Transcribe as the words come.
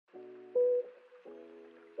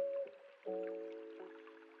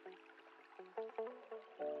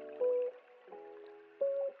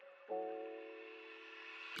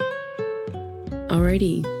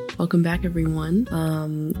Alrighty, welcome back everyone.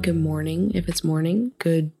 Good morning if it's morning,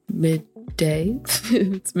 good midday if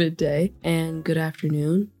it's midday, and good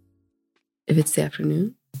afternoon if it's the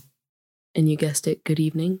afternoon. And you guessed it, good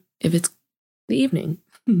evening if it's the evening.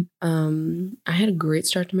 I had a great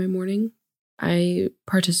start to my morning. I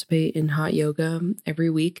participate in hot yoga every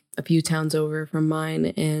week, a few towns over from mine,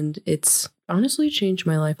 and it's honestly changed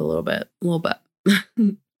my life a little bit.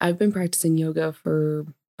 I've been practicing yoga for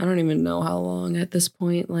I don't even know how long at this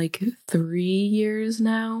point, like 3 years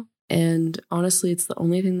now. And honestly, it's the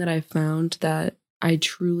only thing that I've found that I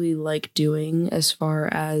truly like doing as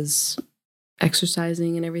far as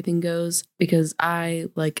exercising and everything goes, because I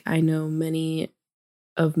know many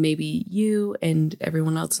of maybe you and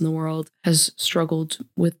everyone else in the world has struggled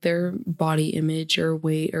with their body image or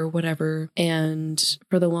weight or whatever. And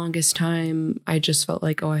for the longest time, I just felt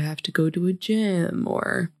like, oh, I have to go to a gym,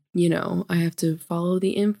 or I have to follow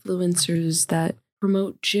the influencers that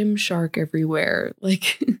promote Gymshark everywhere.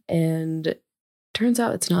 And turns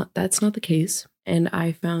out that's not the case. And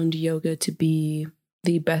I found yoga to be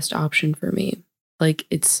the best option for me.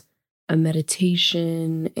 It's a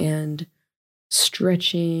meditation and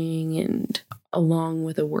stretching and along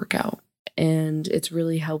with a workout. And it's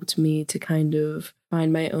really helped me to kind of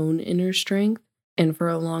find my own inner strength. And for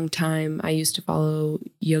a long time, I used to follow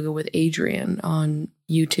Yoga with Adriene on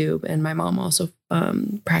YouTube, and my mom also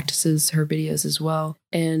practices her videos as well.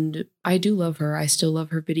 And I do love her. I still love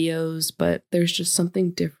her videos, but there's just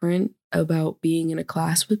something different about being in a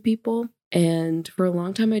class with people. And for a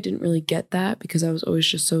long time, I didn't really get that because I was always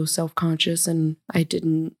just so self-conscious, and I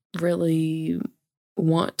didn't really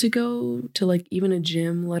want to go to even a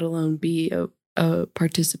gym, let alone be a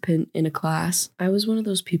participant in a class. I was one of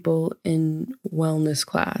those people in wellness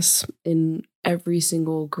class in every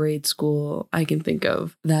single grade school I can think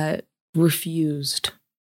of that refused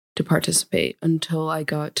to participate until I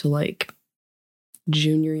got to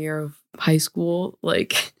junior year of high school.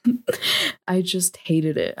 I just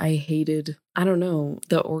hated it. I hated, I don't know,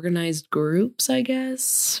 the organized groups, I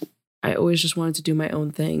guess. I always just wanted to do my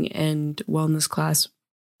own thing, and wellness class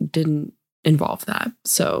didn't involve that.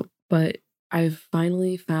 But I've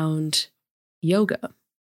finally found yoga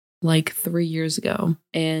 3 years ago.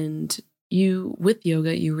 And with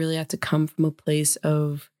yoga, you really have to come from a place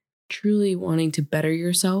of truly wanting to better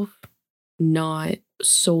yourself, not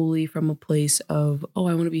solely from a place of, oh,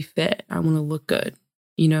 I want to be fit, I want to look good,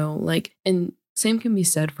 and same can be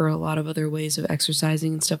said for a lot of other ways of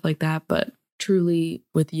exercising and stuff like that. But truly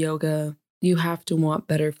with yoga, you have to want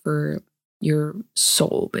better for your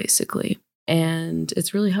soul, basically. And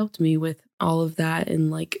it's really helped me with all of that in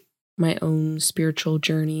my own spiritual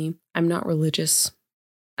journey. I'm not religious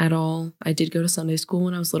at all. I did go to Sunday school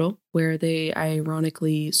when I was little, where they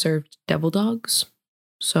ironically served devil dogs.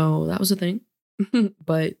 So that was a thing.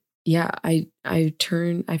 But yeah, I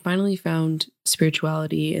finally found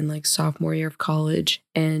spirituality in sophomore year of college,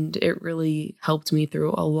 and it really helped me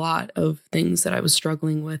through a lot of things that I was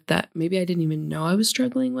struggling with that maybe I didn't even know I was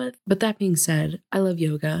struggling with. But that being said, I love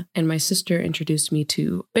yoga, and my sister introduced me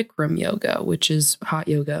to bikram yoga, which is hot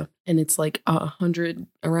yoga, and it's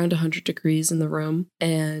around 100 degrees in the room,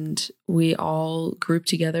 and we all group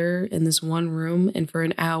together in this one room, and for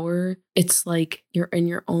an hour, it's like you're in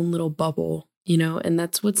your own little bubble. And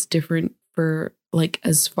that's what's different for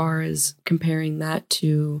as far as comparing that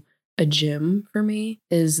to a gym for me,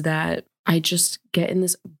 is that I just get in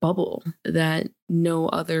this bubble that no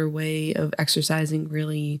other way of exercising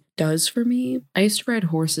really does for me. I used to ride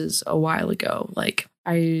horses a while ago.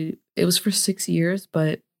 It was for 6 years,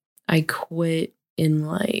 but I quit in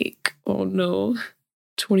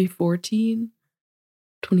 2014,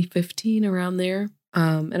 2015, around there.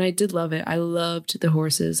 And I did love it. I loved the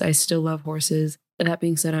horses. I still love horses. That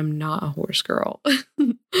being said, I'm not a horse girl.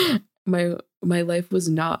 My life was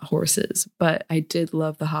not horses, but I did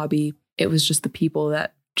love the hobby. It was just the people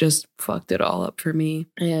that just fucked it all up for me.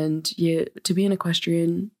 And to be an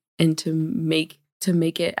equestrian and to make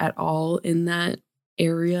it at all in that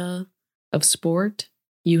area of sport,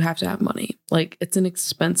 you have to have money. It's an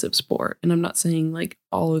expensive sport. And I'm not saying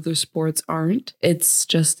all other sports aren't. It's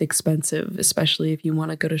just expensive, especially if you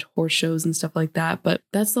want to go to horse shows and stuff like that. But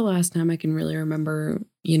that's the last time I can really remember,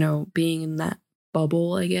 being in that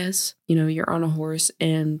bubble, I guess. You're on a horse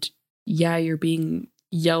and you're being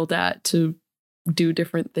yelled at to do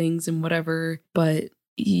different things and whatever, but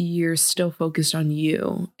you're still focused on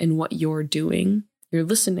you and what you're doing. You're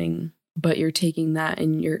listening, but you're taking that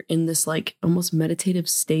and you're in this almost meditative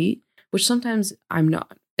state, which sometimes I'm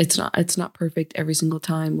not. It's not perfect every single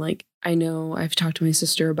time. I know I've talked to my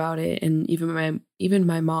sister about it, and even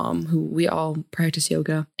my mom, who we all practice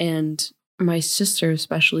yoga, and my sister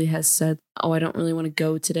especially has said, oh, I don't really want to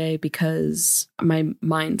go today because my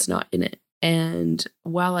mind's not in it. And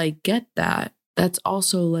while I get that, that's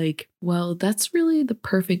also like, well, that's really the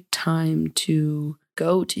perfect time to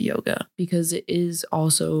go to yoga because it is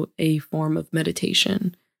also a form of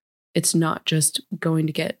meditation. It's not just going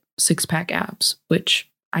to get 6-pack abs, which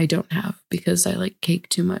I don't have because I like cake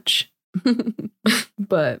too much.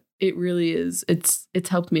 But it really is. It's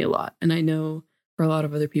helped me a lot. And I know for a lot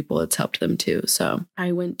of other people, it's helped them too. So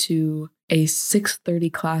I went to a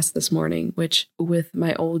 6:30 class this morning, which with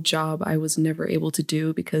my old job, I was never able to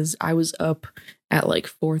do because I was up at like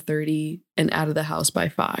 4:30 and out of the house by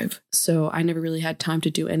 5. So I never really had time to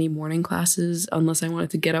do any morning classes unless I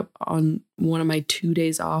wanted to get up on one of my 2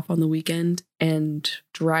 days off on the weekend and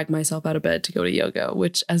drag myself out of bed to go to yoga,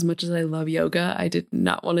 which as much as I love yoga, I did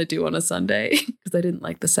not want to do on a Sunday because I didn't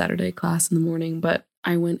like the Saturday class in the morning. But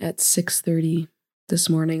I went at 6:30 this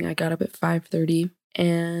morning. I got up at 5:30.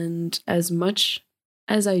 And as much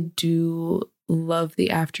as I do love the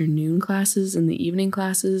afternoon classes and the evening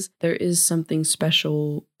classes, there is something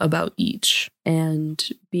special about each. And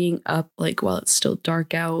being up like while it's still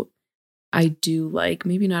dark out, I do like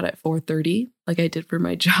maybe not at 4:30 like I did for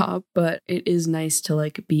my job, but it is nice to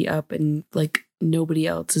like be up and like nobody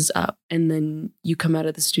else is up. And then you come out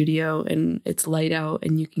of the studio and it's light out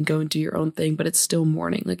and you can go and do your own thing, but it's still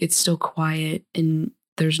morning. Like it's still quiet and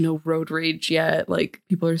there's no road rage yet. Like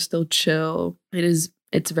people are still chill.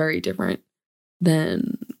 It's very different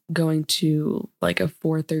than going to like a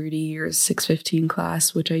 4:30 or 6:15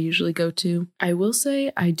 class, which I usually go to. I will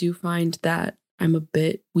say I do find that I'm a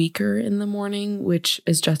bit weaker in the morning, which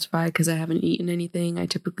is justified because I haven't eaten anything. I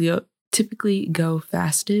typically go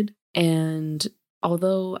fasted. And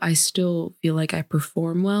although I still feel like I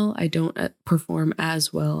perform well, I don't perform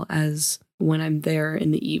as well as when I'm there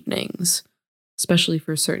in the evenings, especially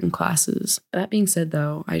for certain classes. That being said,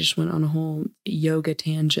 though, I just went on a whole yoga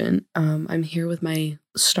tangent. I'm here with my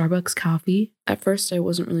Starbucks coffee. At first, I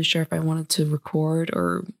wasn't really sure if I wanted to record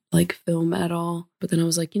or like film at all. But then I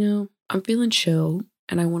was like, I'm feeling chill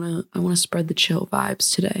and I want to spread the chill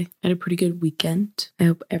vibes today. I had a pretty good weekend. I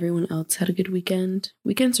hope everyone else had a good weekend.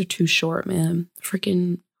 Weekends are too short, man.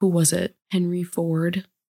 Freaking, who was it? Henry Ford,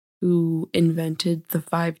 who invented the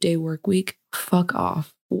 5-day work week. Fuck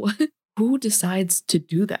off. What? Who decides to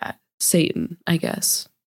do that? Satan, I guess.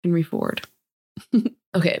 Henry Ford.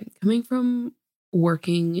 Okay, coming from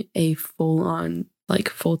working a full-on, like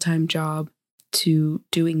full-time job to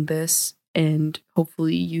doing this and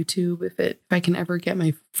hopefully YouTube if I can ever get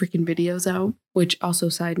my freaking videos out. Which also,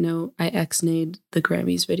 side note, I ex-nayed the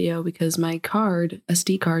Grammys video because my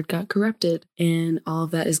SD card got corrupted and all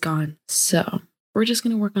of that is gone. So we're just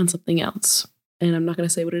going to work on something else. And I'm not going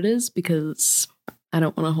to say what it is because I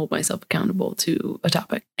don't want to hold myself accountable to a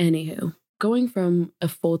topic. Anywho, going from a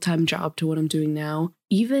full-time job to what I'm doing now,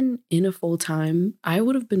 even in a full-time, I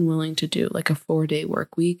would have been willing to do like a 4-day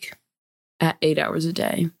work week at 8 hours a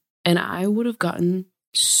day. And I would have gotten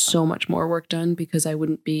so much more work done because I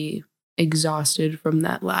wouldn't be exhausted from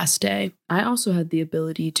that last day. I also had the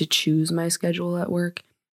ability to choose my schedule at work,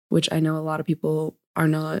 which I know a lot of people are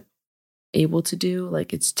not able to do.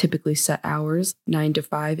 Like it's typically set hours, 9 to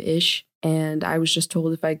 5-ish. And I was just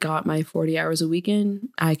told if I got my 40 hours a weekend,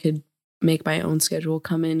 I could make my own schedule,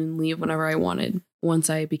 come in and leave whenever I wanted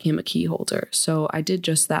once I became a key holder. So I did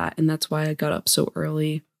just that. And that's why I got up so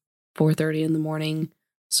early, 4:30 in the morning,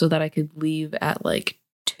 so that I could leave at like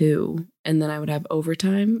 2 and then I would have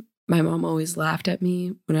overtime. My mom always laughed at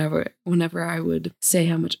me whenever I would say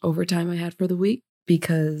how much overtime I had for the week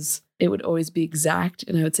because it would always be exact.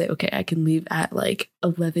 And I would say, okay, I can leave at like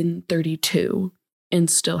 11:32 and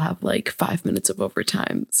still have like 5 minutes of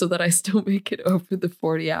overtime so that I still make it over the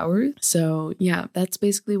 40 hours. So yeah, that's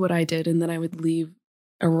basically what I did. And then I would leave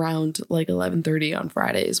around like 11:30 on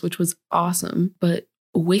Fridays, which was awesome. But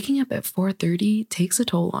waking up at 4:30 takes a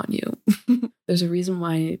toll on you. There's a reason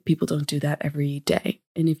why people don't do that every day.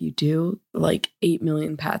 And if you do, like 8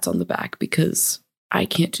 million pats on the back because I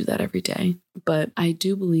can't do that every day. But I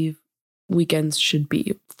do believe weekends should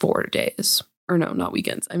be 4 days. Or no, not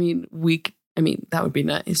weekends. That would be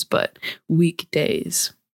nice, but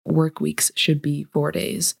weekdays, work weeks should be 4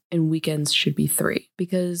 days and weekends should be 3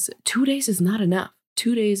 because 2 days is not enough.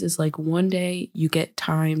 2 days is like one day you get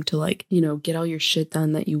time to like, get all your shit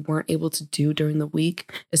done that you weren't able to do during the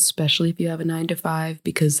week, especially if you have a 9 to 5,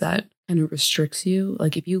 because that kind of restricts you.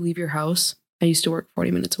 Like if you leave your house, I used to work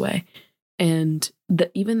 40 minutes away and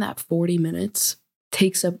even that 40 minutes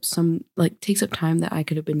takes up time that I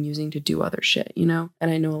could have been using to do other shit, And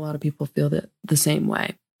I know a lot of people feel that the same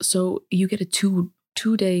way. So you get a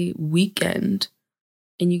two-day weekend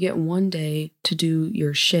and you get one day to do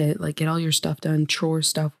your shit, like get all your stuff done, chore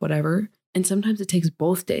stuff, whatever. And sometimes it takes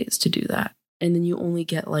both days to do that. And then you only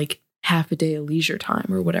get like half a day of leisure time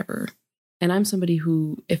or whatever. And I'm somebody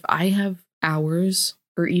who, if I have hours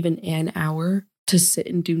or even an hour to sit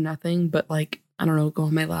and do nothing but like, I don't know, go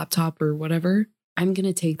on my laptop or whatever, I'm going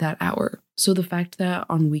to take that hour. So the fact that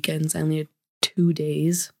on weekends I only had 2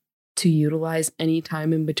 days to utilize any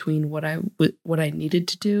time in between what I needed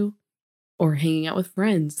to do or hanging out with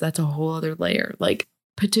friends, that's a whole other layer. Like,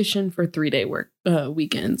 petition for 3-day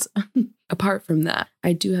weekends. Apart from that,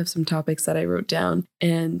 I do have some topics that I wrote down,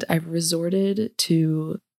 and I've resorted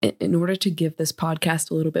to, in order to give this podcast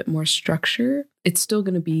a little bit more structure, it's still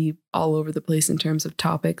going to be all over the place in terms of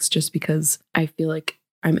topics, just because I feel like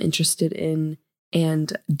I'm interested in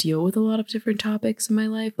and deal with a lot of different topics in my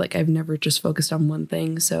life. Like, I've never just focused on one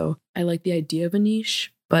thing. So I like the idea of a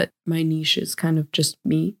niche, but my niche is kind of just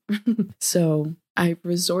me. So I've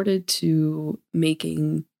resorted to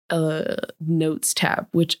making a notes tab,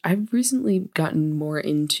 which I've recently gotten more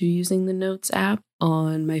into using the notes app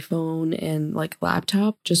on my phone and like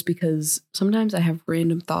laptop, just because sometimes I have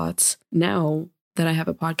random thoughts. Now that I have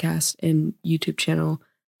a podcast and YouTube channel,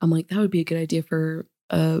 I'm like, that would be a good idea for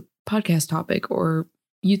a podcast topic or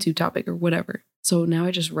YouTube topic or whatever. So now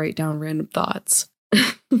I just write down random thoughts.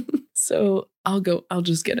 So I'll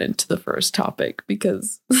just get into the first topic,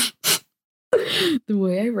 because the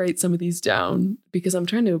way I write some of these down, because I'm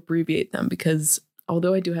trying to abbreviate them, because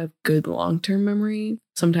although I do have good long-term memory,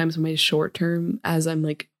 sometimes my short-term, as I'm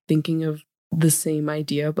like thinking of the same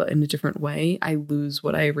idea but in a different way, I lose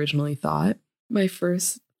what I originally thought. My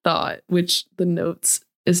first thought, which the notes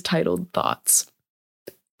is titled Thoughts.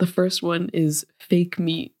 The first one is fake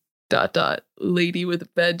meat, ... lady with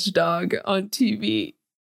veg dog on TV,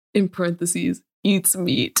 in parentheses, eats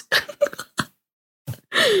meat.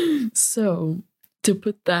 So, to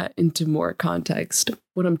put that into more context,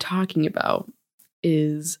 what I'm talking about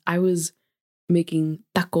is I was making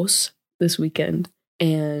tacos this weekend,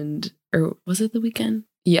 or was it the weekend?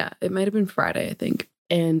 Yeah, it might have been Friday, I think.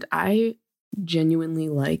 And I genuinely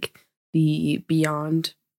like the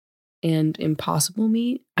Beyond and Impossible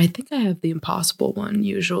meat. I think I have the Impossible one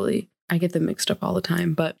usually. I get them mixed up all the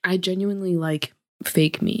time, but I genuinely like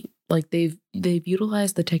fake meat. Like, they've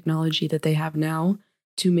utilized the technology that they have now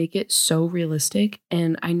to make it so realistic.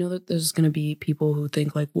 And I know that there's going to be people who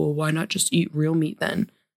think like, well, why not just eat real meat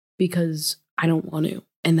then? Because I don't want to.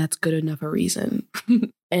 And that's good enough a reason.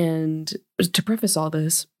 And to preface all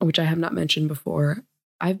this, which I have not mentioned before,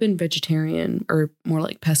 I've been vegetarian, or more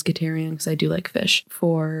like pescatarian, because I do like fish,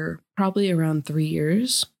 for probably around 3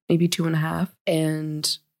 years, maybe 2.5.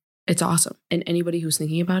 And it's awesome. And anybody who's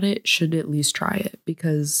thinking about it should at least try it,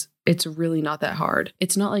 because it's really not that hard.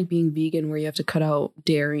 It's not like being vegan where you have to cut out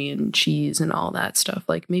dairy and cheese and all that stuff.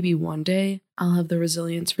 Like, maybe one day I'll have the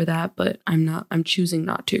resilience for that, but I'm choosing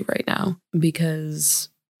not to right now, because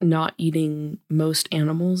not eating most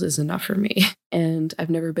animals is enough for me. And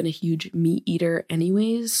I've never been a huge meat eater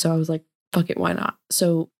anyways. So I was like, fuck it, why not?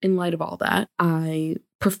 So in light of all that, I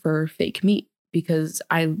prefer fake meat, because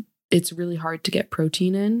it's really hard to get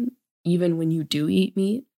protein in, even when you do eat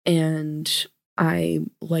meat. And I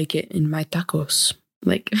like it in my tacos.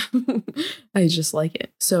 Like, I just like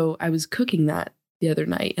it. So I was cooking that the other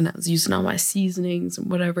night, and I was using all my seasonings and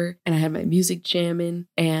whatever. And I had my music jamming,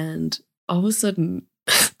 and all of a sudden,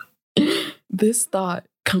 this thought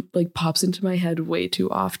pops into my head way too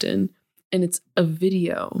often. And it's a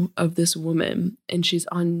video of this woman, and she's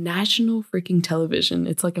on national freaking television.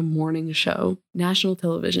 It's like a morning show, national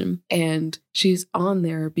television. And she's on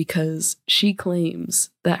there because she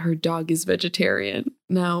claims that her dog is vegetarian.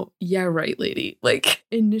 Now, yeah, right, lady. Like,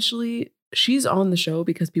 initially, she's on the show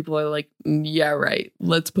because people are like, yeah, right,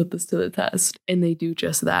 let's put this to the test. And they do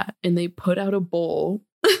just that. And they put out a bowl.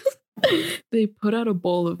 They put out a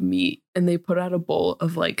bowl of meat, and they put out a bowl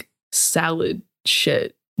of like salad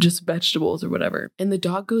shit, just vegetables or whatever. And the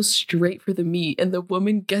dog goes straight for the meat, and the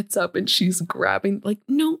woman gets up and she's grabbing, like,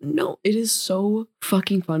 no, it is so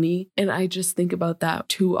fucking funny. And I just think about that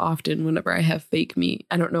too often whenever I have fake meat.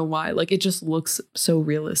 I don't know why. Like, it just looks so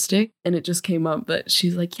realistic. And it just came up that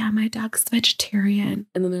she's like, yeah, my dog's vegetarian.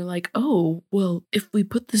 And then they're like, oh, well, if we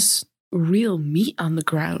put this real meat on the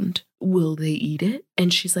ground, will they eat it?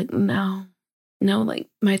 And she's like, no, like,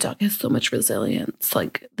 my dog has so much resilience.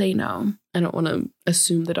 Like, they know. I don't want to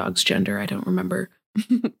assume the dog's gender. I don't remember.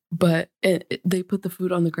 But they put the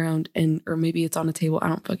food on the ground, or maybe it's on a table. I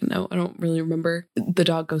don't fucking know. I don't really remember. The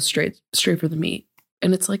dog goes straight for the meat.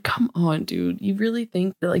 And it's like, come on, dude. You really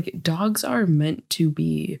think that, like, dogs are meant to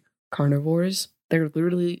be carnivores? They're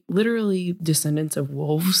literally descendants of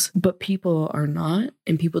wolves, but people are not,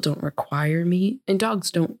 and people don't require meat, and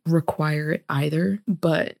dogs don't require it either.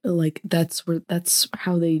 But like that's part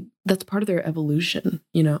of their evolution,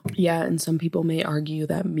 you know? Yeah, and some people may argue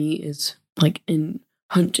that meat is like in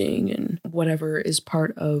hunting and whatever is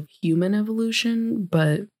part of human evolution,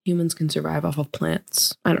 but humans can survive off of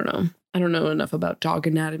plants. I don't know. I don't know enough about dog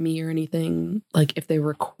anatomy or anything, like if they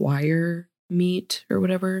require meat or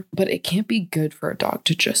whatever, but it can't be good for a dog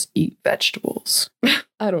to just eat vegetables.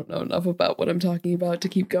 I don't know enough about what I'm talking about to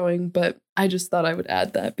keep going, but I just thought I would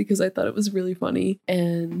add that because I thought it was really funny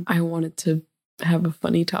and I wanted to have a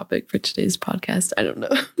funny topic for today's podcast. I don't know.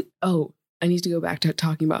 Oh, I need to go back to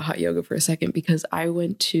talking about hot yoga for a second because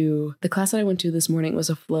the class that I went to this morning was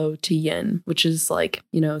a flow to yin, which is like,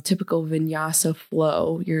 you know, typical vinyasa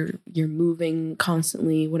flow. You're moving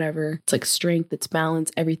constantly, whatever. It's like strength, it's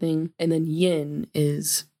balance, everything. And then yin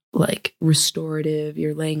is like restorative.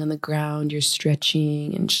 You're laying on the ground, you're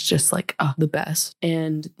stretching, and it's just like the best.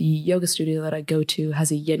 And the yoga studio that I go to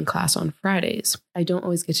has a yin class on Fridays. I don't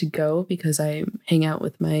always get to go because I hang out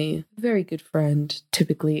with my very good friend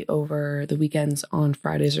typically over the weekends on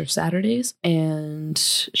Fridays or Saturdays. And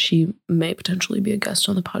she may potentially be a guest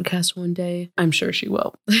on the podcast one day. I'm sure she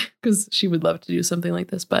will because she would love to do something like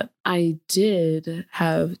this. But I did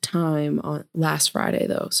have time on last Friday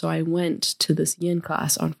though. So I went to this yin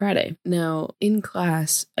class on Friday. Now in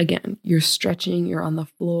class, again, you're stretching, you're on the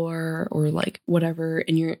floor or like whatever.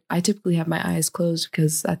 And I typically have my eyes closed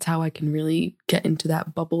because that's how I can really get into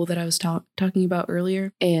that bubble that I was talking about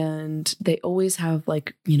earlier. And they always have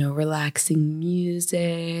like, you know, relaxing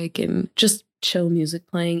music and just chill music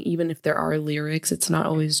playing. Even if there are lyrics, it's not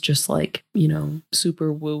always just like, you know,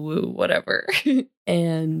 super woo woo, whatever.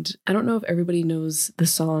 And I don't know if everybody knows the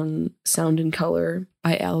song Sound and Color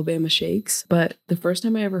by Alabama Shakes, but the first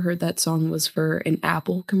time I ever heard that song was for an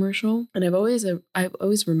Apple commercial. And I've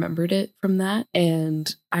always remembered it from that.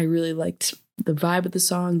 And I really liked the vibe of the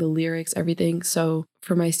song, the lyrics, everything. So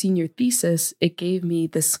for my senior thesis, it gave me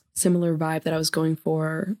this similar vibe that I was going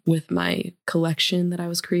for with my collection that I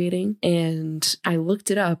was creating. And I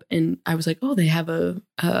looked it up and I was like, oh, they have a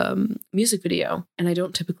music video. And I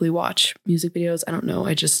don't typically watch music videos. I don't know.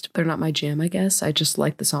 They're not my jam, I guess. I just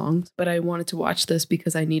like the songs. But I wanted to watch this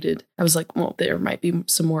because I was like, well, there might be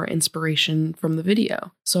some more inspiration from the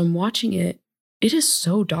video. So I'm watching it. It is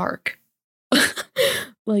so dark.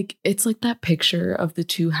 Like, it's like that picture of the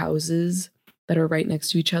two houses that are right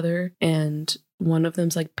next to each other. And one of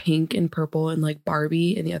them's like pink and purple and like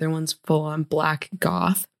Barbie, and the other one's full on black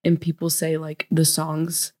goth. And people say like the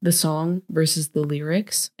song versus the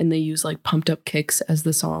lyrics. And they use like Pumped Up Kicks as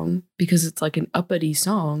the song because it's like an uppity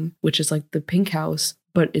song, which is like the pink house,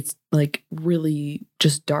 but it's like really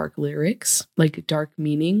just dark lyrics, like dark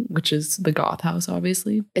meaning, which is the goth house,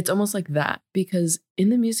 obviously. It's almost like that because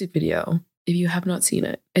in the music video, if you have not seen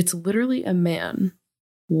it, it's literally a man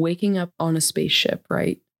waking up on a spaceship,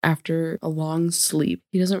 right? After a long sleep.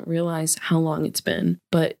 He doesn't realize how long it's been,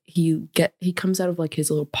 but he comes out of like his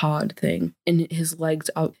little pod thing and his legs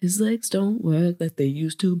don't work like they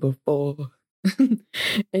used to before.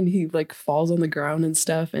 And he like falls on the ground and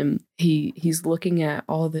stuff, and he's looking at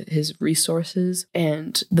all his resources,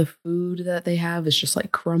 and the food that they have is just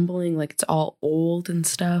like crumbling, like it's all old and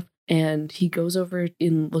stuff. And he goes over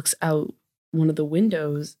and looks out one of the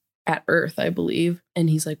windows at Earth, I believe. And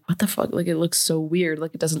he's like, what the fuck? Like, it looks so weird.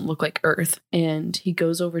 Like, it doesn't look like Earth. And he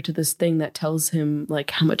goes over to this thing that tells him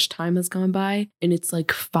like how much time has gone by. And it's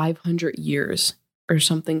like 500 years or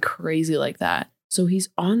something crazy like that. So he's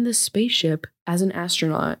on this spaceship as an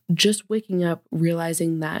astronaut, just waking up,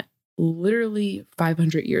 realizing that literally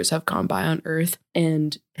 500 years have gone by on Earth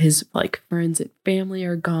and his like friends and family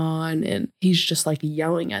are gone, and he's just like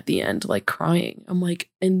yelling at the end, like crying. I'm like,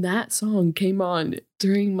 and that song came on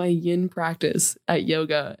during my yin practice at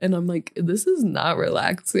yoga, and I'm like, this is not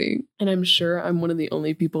relaxing. And I'm sure I'm one of the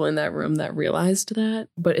only people in that room that realized that,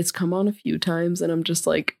 but it's come on a few times and I'm just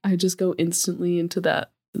like, I just go instantly into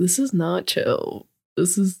that. This is not chill.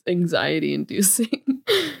 This is anxiety inducing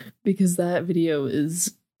because that video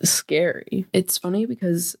is scary. It's funny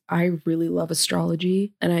because I really love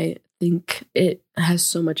astrology and I think it has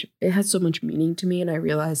so much meaning to me, and I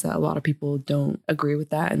realize that a lot of people don't agree with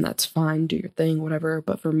that, and that's fine, do your thing, whatever.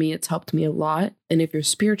 But for me, it's helped me a lot. And if you're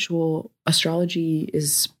spiritual, astrology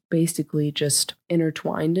is basically just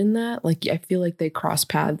intertwined in that. Like, I feel like they cross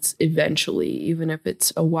paths eventually, even if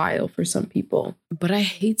it's a while for some people. But I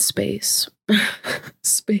hate space.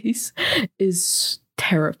 Space is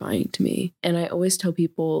terrifying to me. And I always tell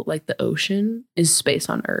people like the ocean is space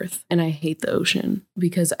on Earth. And I hate the ocean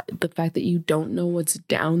because the fact that you don't know what's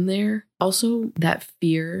down there. Also, that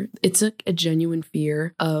fear, it's a genuine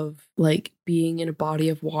fear of like being in a body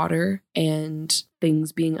of water and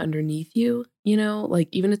things being underneath you, you know, like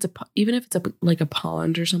even if it's like a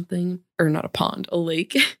pond or something, or not a pond, a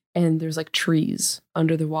lake, and there's like trees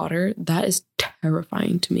under the water, that is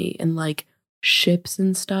terrifying to me. And like ships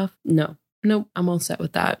and stuff, no. Nope, I'm all set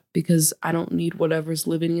with that because I don't need whatever's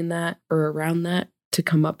living in that or around that to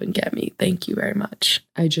come up and get me. Thank you very much.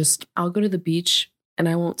 I'll go to the beach and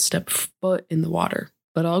I won't step foot in the water,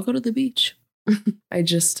 but I'll go to the beach.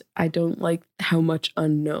 I don't like how much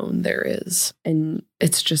unknown there is. And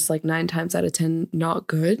it's just like 9 times out of 10 not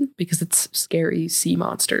good because it's scary sea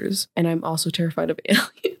monsters. And I'm also terrified of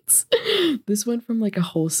aliens. This went from like a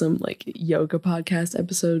wholesome like yoga podcast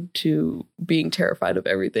episode to being terrified of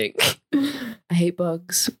everything. I hate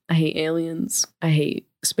bugs. I hate aliens. I hate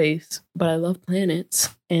space, but I love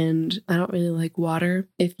planets and I don't really like water.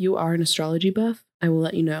 If you are an astrology buff, I will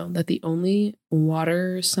let you know that the only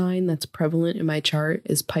water sign that's prevalent in my chart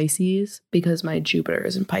is Pisces because my Jupiter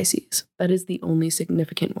is in Pisces. That is the only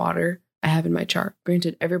significant water I have in my chart.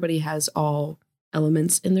 Granted, everybody has all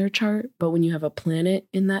elements in their chart, but when you have a planet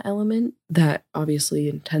in that element, that obviously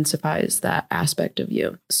intensifies that aspect of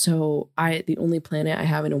you. So the only planet I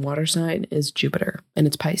have in a water sign is Jupiter, and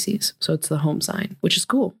it's Pisces. So it's the home sign, which is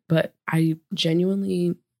cool. But I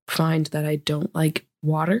genuinely find that I don't like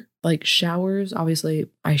water. Like showers, obviously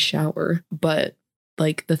I shower, but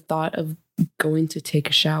like the thought of going to take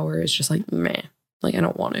a shower is just like, meh, like I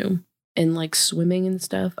don't want to. And like swimming and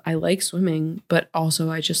stuff, I like swimming, but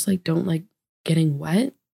also I just like don't like getting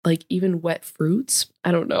wet, like even wet fruits.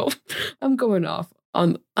 I don't know. I'm going off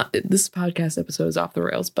on this podcast episode is off the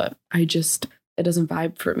rails, but it doesn't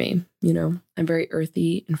vibe for me. You know, I'm very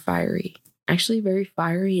earthy and fiery, actually very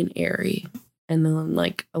fiery and airy. And then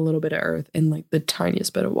like a little bit of earth and like the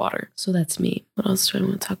tiniest bit of water. So that's me. What else do I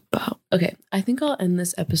want to talk about? Okay, I think I'll end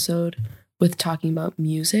this episode with talking about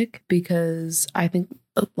music because I think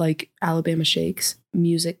like Alabama Shakes,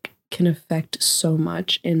 music can affect so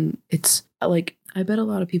much. And it's like, I bet a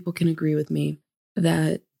lot of people can agree with me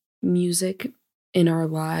that music in our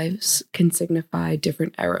lives can signify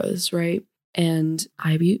different eras, right? And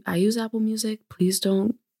I use Apple Music. Please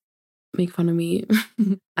don't make fun of me.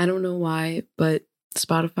 I don't know why, but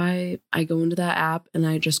Spotify, I go into that app and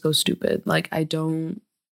I just go stupid. Like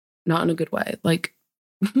not in a good way. Like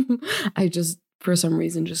I just, for some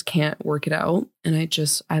reason, just can't work it out. And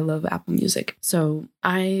I love Apple Music. So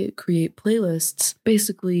I create playlists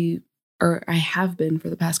basically, or I have been for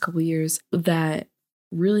the past couple of years, that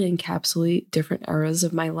really encapsulate different eras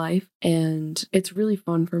of my life. And it's really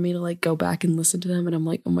fun for me to like go back and listen to them. And I'm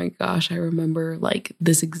like, oh my gosh, I remember like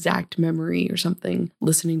this exact memory or something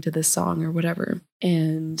listening to this song or whatever.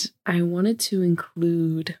 And I wanted to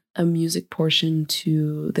include a music portion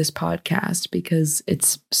to this podcast because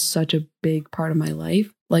it's such a big part of my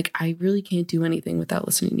life. Like I really can't do anything without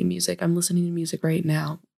listening to music. I'm listening to music right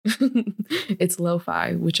now. It's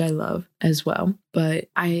lo-fi, which I love as well. But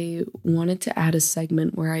I wanted to add a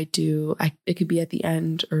segment where it could be at the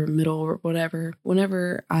end or middle or whatever,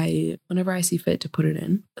 whenever I see fit to put it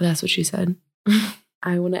in. That's what she said.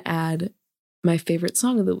 I want to add my favorite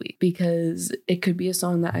song of the week because it could be a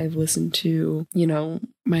song that I've listened to, you know,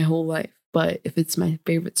 my whole life. But if it's my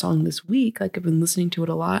favorite song this week, like I've been listening to it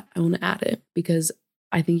a lot, I want to add it because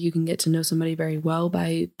I think you can get to know somebody very well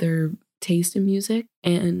by their taste in music,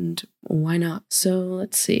 and why not? So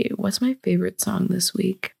let's see, what's my favorite song this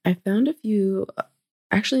week? I found a few,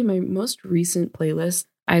 actually my most recent playlist,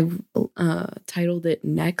 I've titled it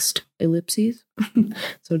Next Ellipses,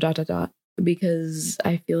 so ... because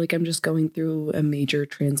I feel like I'm just going through a major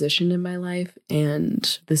transition in my life,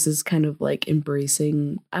 and this is kind of like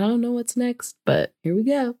embracing, I don't know what's next, but here we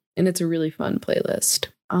go. And it's a really fun playlist.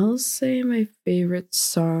 I'll say my favorite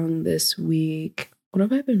song this week. What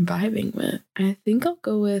have I been vibing with? I think I'll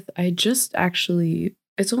go with,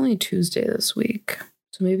 it's only Tuesday this week.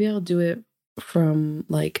 So maybe I'll do it from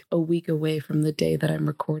like a week away from the day that I'm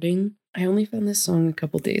recording. I only found this song a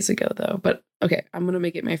couple days ago though, but okay, I'm going to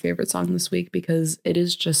make it my favorite song this week because it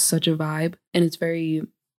is just such a vibe and it's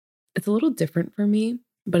a little different for me,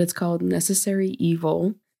 but it's called Necessary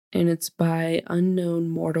Evil and it's by Unknown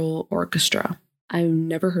Mortal Orchestra. I've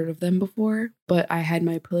never heard of them before, but I had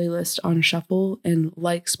my playlist on shuffle, and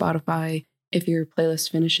like Spotify, if your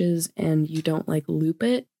playlist finishes and you don't like loop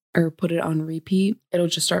it or put it on repeat, it'll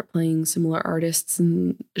just start playing similar artists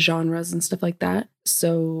and genres and stuff like that.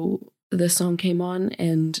 So this song came on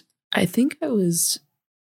and I think I was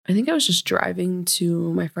I think I was just driving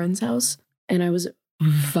to my friend's house and I was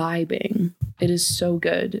vibing. It is so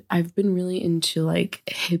good. I've been really into like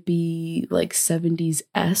hippie, like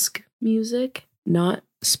 70s-esque music, not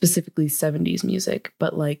specifically 70s music,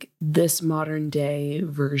 but like this modern day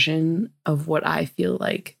version of what I feel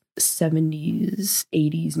like 70s,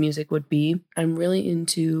 80s music would be. I'm really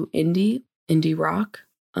into indie rock,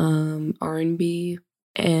 R&B,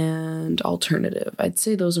 and alternative. I'd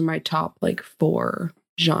say those are my top like 4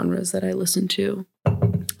 genres that I listen to.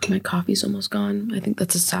 My coffee's almost gone. I think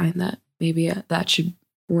that's a sign that maybe that should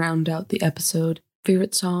round out the episode.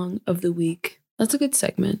 Favorite song of the week. That's a good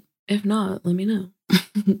segment. If not, let me know.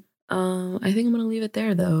 I think I'm going to leave it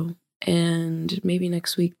there though. And maybe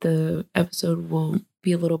next week the episode will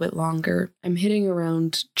be a little bit longer. I'm hitting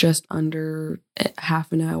around just under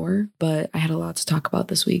half an hour, but I had a lot to talk about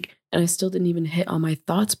this week. And I still didn't even hit on my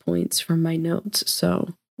thoughts points from my notes.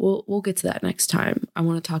 So we'll get to that next time. I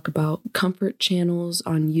want to talk about comfort channels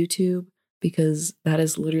on YouTube because that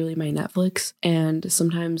is literally my Netflix. And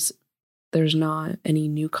sometimes there's not any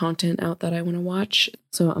new content out that I want to watch.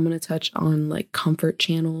 So I'm going to touch on like comfort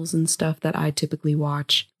channels and stuff that I typically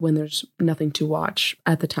watch when there's nothing to watch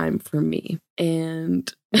at the time for me.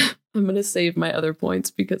 And I'm going to save my other points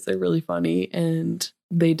because they're really funny and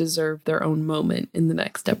they deserve their own moment in the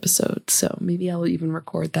next episode. So maybe I'll even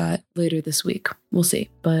record that later this week. We'll see.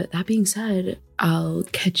 But that being said, I'll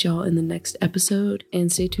catch y'all in the next episode and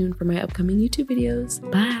stay tuned for my upcoming YouTube videos.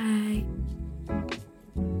 Bye.